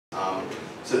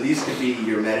So these could be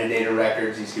your metadata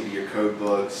records, these could be your code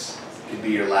books, could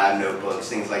be your lab notebooks,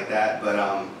 things like that.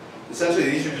 But essentially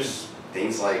these are just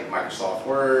things like Microsoft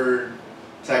Word,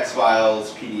 text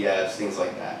files, PDFs, things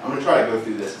like that. I'm going to try to go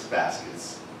through this as fast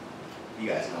because you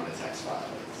guys know what a text file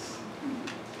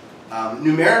is.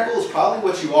 Numerical is probably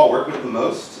what you all work with the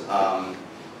most.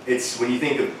 It's when you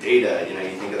think of data, you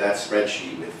think of that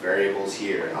spreadsheet with variables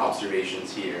here and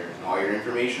observations here and all your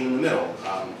information in the middle.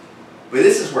 But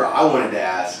this is where I wanted to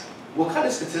ask, what kind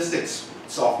of statistics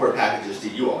software packages do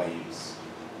you all use?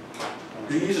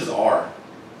 Who uses R?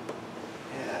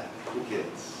 Yeah, cool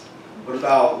kids. What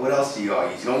else do you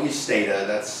all use? You don't use Stata,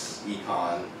 that's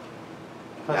econ.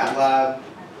 MATLAB?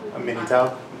 A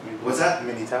Minitab. What's that?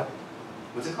 Minitab.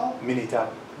 What's it called? Minitab.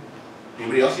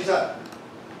 Anybody else use that?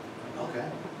 Okay.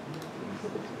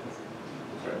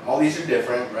 All these are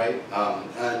different, right?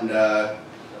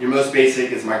 Your most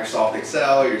basic is Microsoft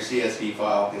Excel, your CSV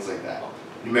file, things like that.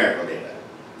 Numerical data.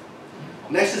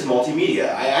 Next is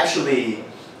multimedia. I actually,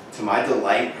 to my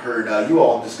delight, heard you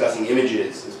all discussing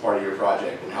images as part of your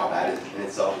project and how that is in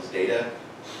itself is data.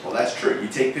 Well, that's true. You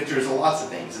take pictures of lots of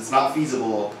things. It's not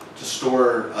feasible to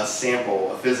store a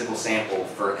sample, a physical sample,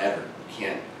 forever. We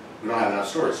don't have enough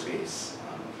storage space.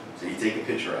 So you take a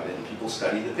picture of it and people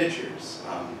study the pictures.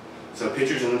 So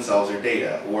pictures in themselves are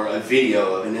data, or a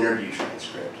video of an interview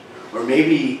transcript. Or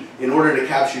maybe, in order to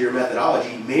capture your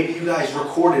methodology, maybe you guys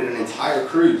recorded an entire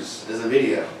cruise as a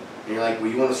video. And you're like,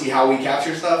 well, you want to see how we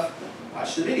capture stuff?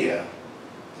 Watch the video.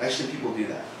 Actually, people do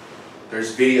that.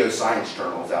 There's video science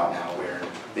journals out now where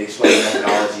they explain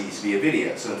methodologies via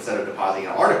video. So instead of depositing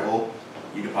an article,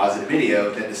 you deposit a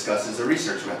video that discusses a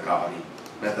research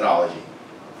methodology.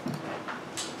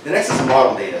 The next is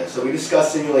model data. So we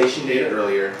discussed simulation data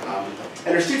earlier.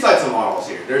 And there's two types of models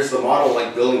here. There's the model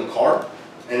like building a car,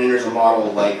 and then there's a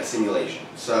model like a simulation.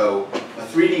 So a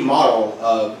 3D model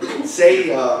of, say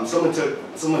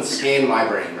someone scanned my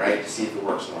brain, right, to see if it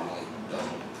works normally. It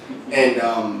doesn't.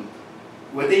 And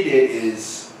what they did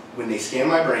is, when they scanned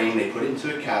my brain, they put it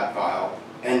into a CAD file,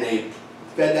 and they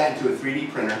fed that into a 3D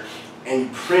printer,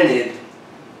 and printed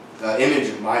the image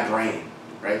of my brain,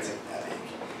 right? It's like that big.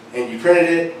 And you printed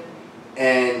it,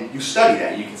 and you study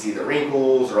that. You can see the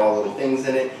wrinkles or all the little things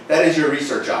in it. That is your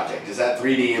research object, is that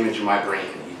 3D image of my brain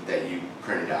that you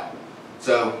printed out.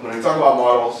 So when we talk about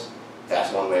models,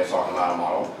 that's one way of talking about a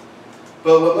model.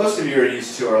 But what most of you are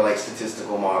used to are like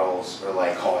statistical models or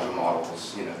like causal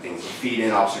models, things you feed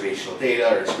in observational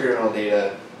data or experimental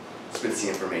data, spits the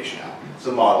information out.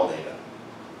 So model data,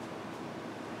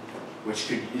 which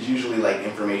is usually like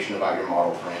information about your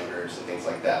model parameters and things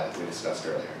like that, like we discussed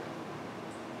earlier.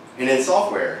 And in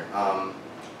software,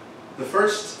 the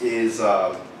first is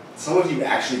some of you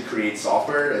actually create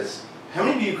software. How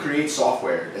many of you create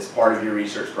software as part of your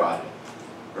research project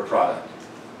or product?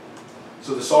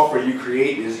 So the software you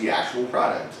create is the actual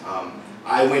product.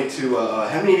 I went to,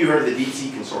 how many of you heard of the Deep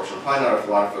Sea Consortium? Probably not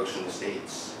a lot of folks from the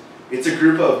States. It's a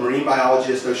group of marine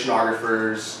biologists,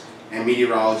 oceanographers, and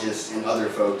meteorologists and other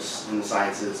folks in the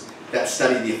sciences that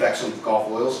study the effects of the Gulf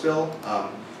oil spill.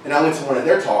 And I went to one of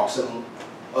their talks, and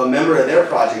a member of their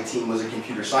project team was a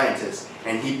computer scientist,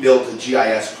 and he built a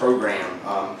GIS program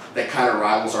that kind of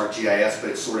rivals ArcGIS, but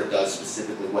it sort of does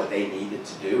specifically what they needed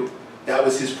to do. That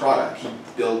was his product. He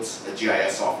built a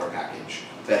GIS software package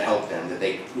that helped them, that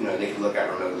they could look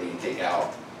at remotely and take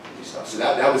out and do stuff. So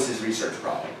that was his research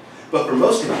project. But for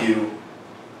most of you,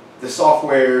 the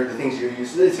software, the things you're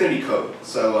using, it's going to be code.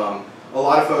 So a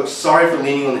lot of folks, sorry for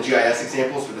leaning on the GIS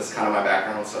examples, but that's kind of my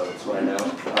background, so it's what I know.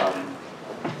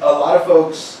 A lot of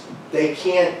folks, they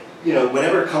can't,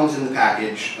 whatever comes in the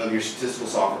package of your statistical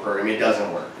software program, it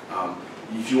doesn't work.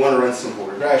 If you want to run simple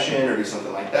regression or do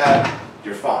something like that,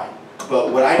 you're fine.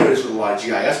 But what I notice with a lot of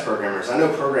GIS programmers, I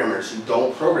know programmers who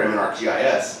don't program in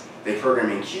ArcGIS, they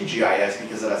program in QGIS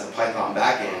because it has a Python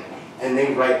backend, and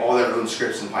they write all their own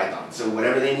scripts in Python. So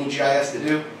whatever they need GIS to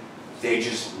do, they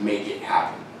just make it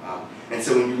happen. And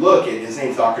so when you look at, his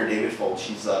name's Dr. David Folch,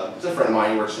 he's a friend of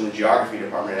mine, he works in the geography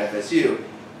department at FSU.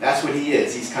 That's what he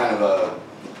is. He's kind of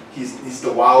he's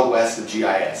the Wild West of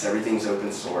GIS. Everything's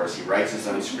open source. He writes his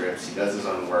own scripts. He does his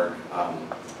own work.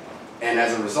 And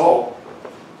as a result,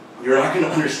 you're not going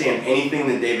to understand anything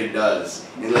that David does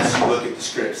unless you look at the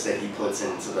scripts that he puts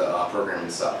into the program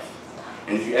itself.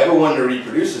 And if you ever want to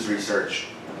reproduce his research,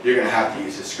 you're going to have to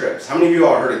use his scripts. How many of you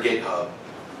all heard of GitHub?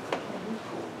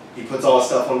 He puts all his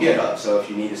stuff on GitHub, so if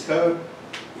you need his code,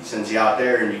 he sends you out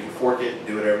there and you can fork it and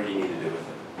do whatever you need to do with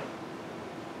it.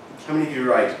 How many of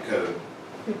you write code?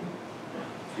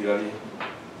 You know what I mean?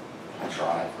 I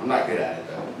try. I'm not good at it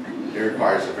though. It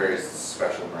requires a very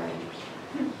special brain.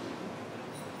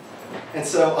 And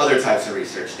so other types of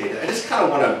research data. I just kind of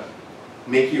want to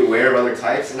make you aware of other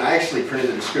types, and I actually printed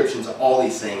the descriptions of all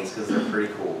these things because they're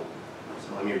pretty cool.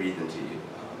 So let me read them to you.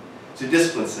 So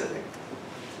discipline specific.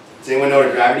 Does anyone know what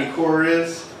a gravity core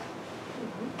is?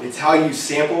 It's how you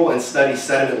sample and study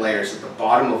sediment layers at the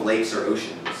bottom of lakes or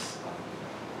oceans.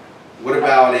 What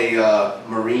about a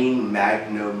marine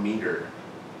magnetometer?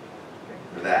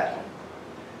 Or that?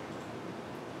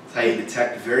 It's how you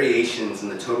detect variations in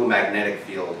the total magnetic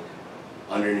field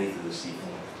underneath the sea.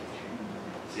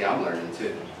 See, I'm learning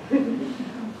too.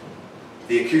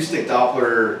 The acoustic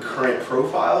Doppler current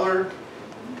profiler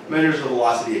measures the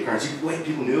velocity of currents. Wait,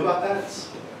 people knew about that? It's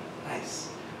nice.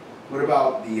 What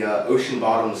about the ocean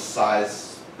bottom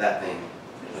size, that thing?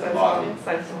 At the bottom.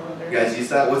 You guys use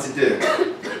that? What's it do?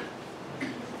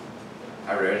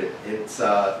 I wrote it. It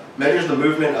measures the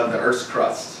movement of the Earth's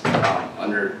crust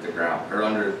under the ground, or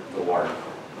under the water.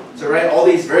 So right, all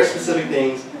these very specific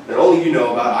things that only you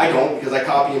know about. I don't, because I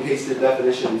copy and pasted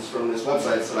definitions from this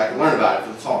website so I can learn about it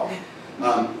for the talk.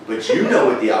 But you know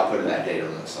what the output of that data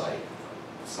looks like.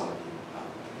 Some of you.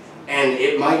 And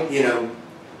it might,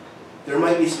 there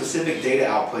might be specific data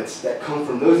outputs that come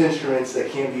from those instruments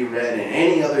that can't be read in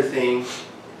any other thing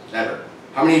ever.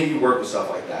 How many of you work with stuff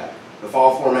like that? The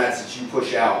file formats that you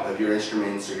push out of your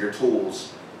instruments or your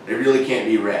tools, they really can't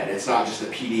be read. It's not just a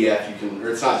PDF you can,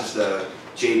 or it's not just a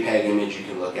JPEG image you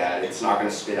can look at. It's not going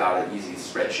to spit out an easy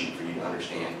spreadsheet for you to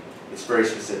understand. It's very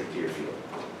specific to your field.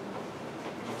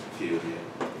 A few of you.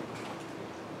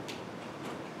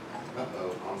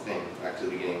 Uh-oh, wrong thing. Back to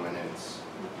the beginning of my notes.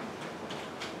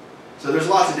 So there's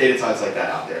lots of data types like that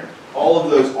out there. All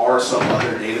of those are some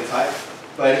other data type,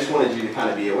 but I just wanted you to kind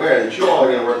of be aware that you all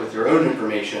are going to work with your own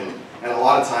information, and a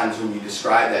lot of times when you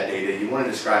describe that data, you want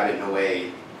to describe it in a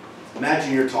way,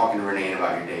 imagine you're talking to Renain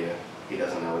about your data. He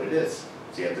doesn't know what it is.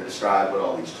 So you have to describe what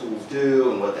all these tools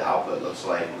do and what the output looks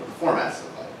like and what the formats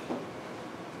look like.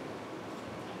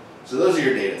 So those are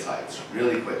your data types,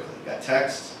 really quickly. You've got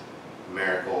text,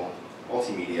 numerical,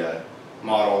 multimedia,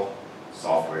 model,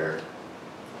 software,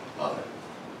 other.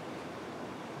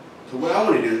 So what I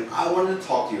want to do is I wanted to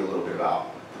talk to you a little bit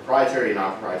about proprietary and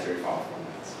non-proprietary file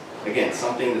formats. Again,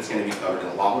 something that's going to be covered in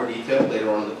a lot more detail later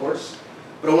on in the course.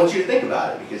 But I want you to think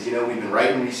about it because, we've been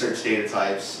writing research data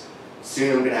types.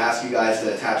 Soon I'm going to ask you guys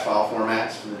to attach file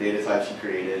formats for the data types you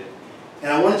created.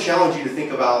 And I want to challenge you to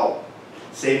think about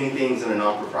saving things in a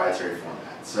non-proprietary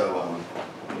format. So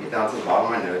let me get down to the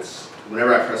bottom of my notes.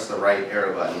 Whenever I press the right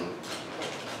arrow button,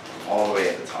 all the way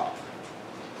at the top.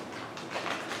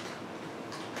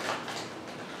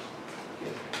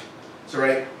 So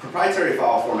proprietary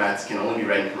file formats can only be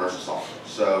read in commercial software.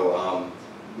 So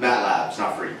MATLAB's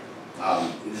not free.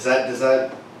 Does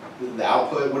that the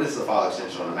output? What is the file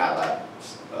extension on a MATLAB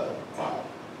file?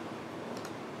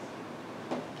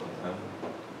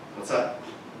 What's that?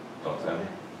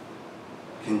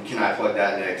 Can I plug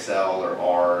that into Excel or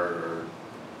R or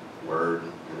Word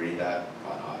and read that?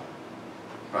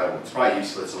 Probably not. It's probably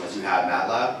useless unless you have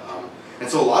MATLAB. And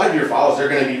so a lot of your files are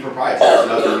going to be proprietary. There's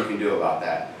nothing you can do about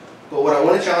that. But what I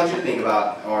want to challenge you to think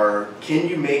about are, can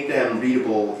you make them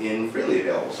readable in freely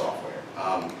available software?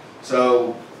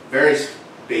 So various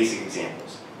basic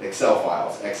examples. Excel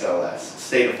files, XLS,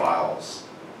 STATA files,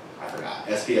 I forgot,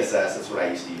 SPSS, that's what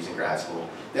I used to use in grad school.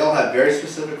 They all have very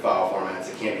specific file formats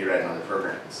that can't be read in other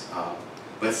programs.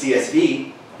 But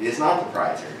CSV is not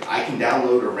proprietary. I can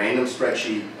download a random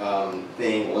spreadsheet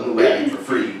thing on the web for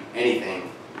free, anything,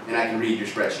 and I can read your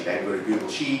spreadsheet. I can go to Google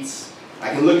Sheets. I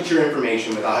can look at your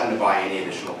information without having to buy any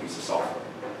additional piece of software.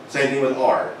 Same thing with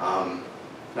R.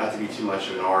 Not to be too much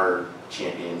of an R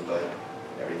champion, but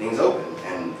everything's open.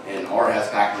 And R has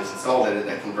packages installed in it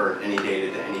that convert any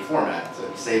data to any format. So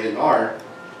if you save it in R,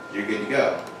 you're good to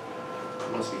go.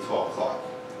 It must be 12 o'clock.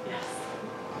 Yes.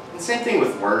 And same thing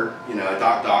with Word. A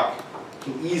doc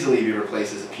can easily be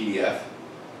replaced as a PDF.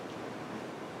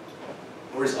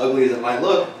 Or as ugly as it might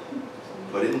look,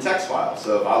 put it in text file.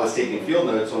 So if I was taking field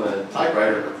notes on a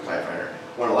typewriter,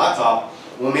 on a laptop,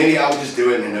 well, maybe I would just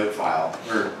do it in a note file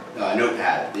or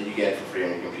notepad that you get for free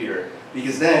on your computer.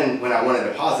 Because then when I want to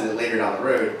deposit it later down the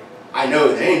road, I know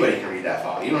that anybody can read that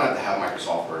file. You don't have to have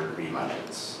Microsoft Word to read my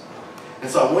notes.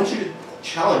 And so I want you to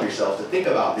challenge yourself to think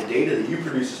about the data that you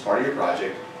produce as part of your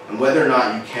project and whether or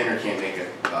not you can or can't make it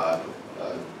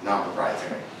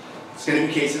non-proprietary. It's going to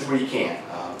be cases where you can't.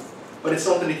 But it's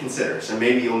something to consider. So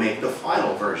maybe you'll make the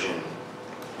final version.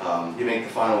 You make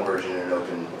the final version in an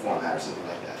open format or something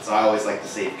like that. So I always like to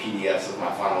save PDFs of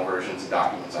my final versions of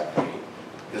documents I create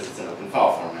because it's an open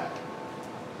file format.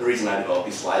 The reason I develop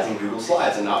these slides in Google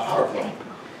Slides and not PowerPoint.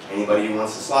 Anybody who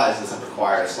wants the slides doesn't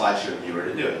require a slideshow viewer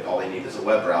to do it. All they need is a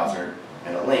web browser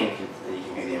and a link, and you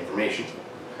can view the information.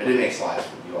 I did make slides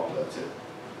for you all though too.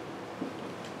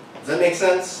 Does that make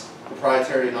sense?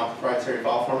 Proprietary and non-proprietary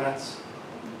file formats?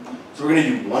 So we're going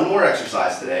to do one more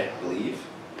exercise today, I believe.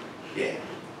 Yeah.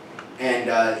 And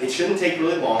it shouldn't take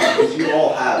really long because you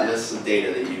all have lists of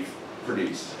data that you've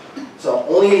produced. So I'm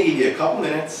only going to give you a couple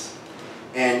minutes,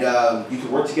 and you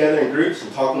can work together in groups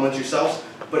and talk amongst yourselves,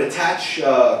 but attach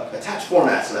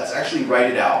formats to that. So actually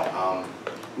write it out,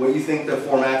 what you think the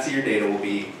formats of your data will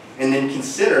be, and then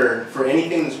consider, for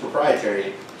anything that's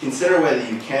proprietary, consider whether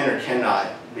you can or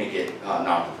cannot make it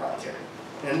non-proprietary.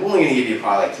 And I'm only going to give you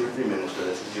probably like 2 or 3 minutes for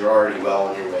this because you're already well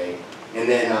on your way. And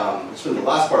then for the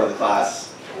last part of the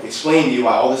class, explain to you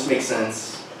why all this makes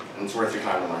sense and it's worth your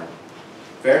time to learn.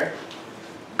 Fair?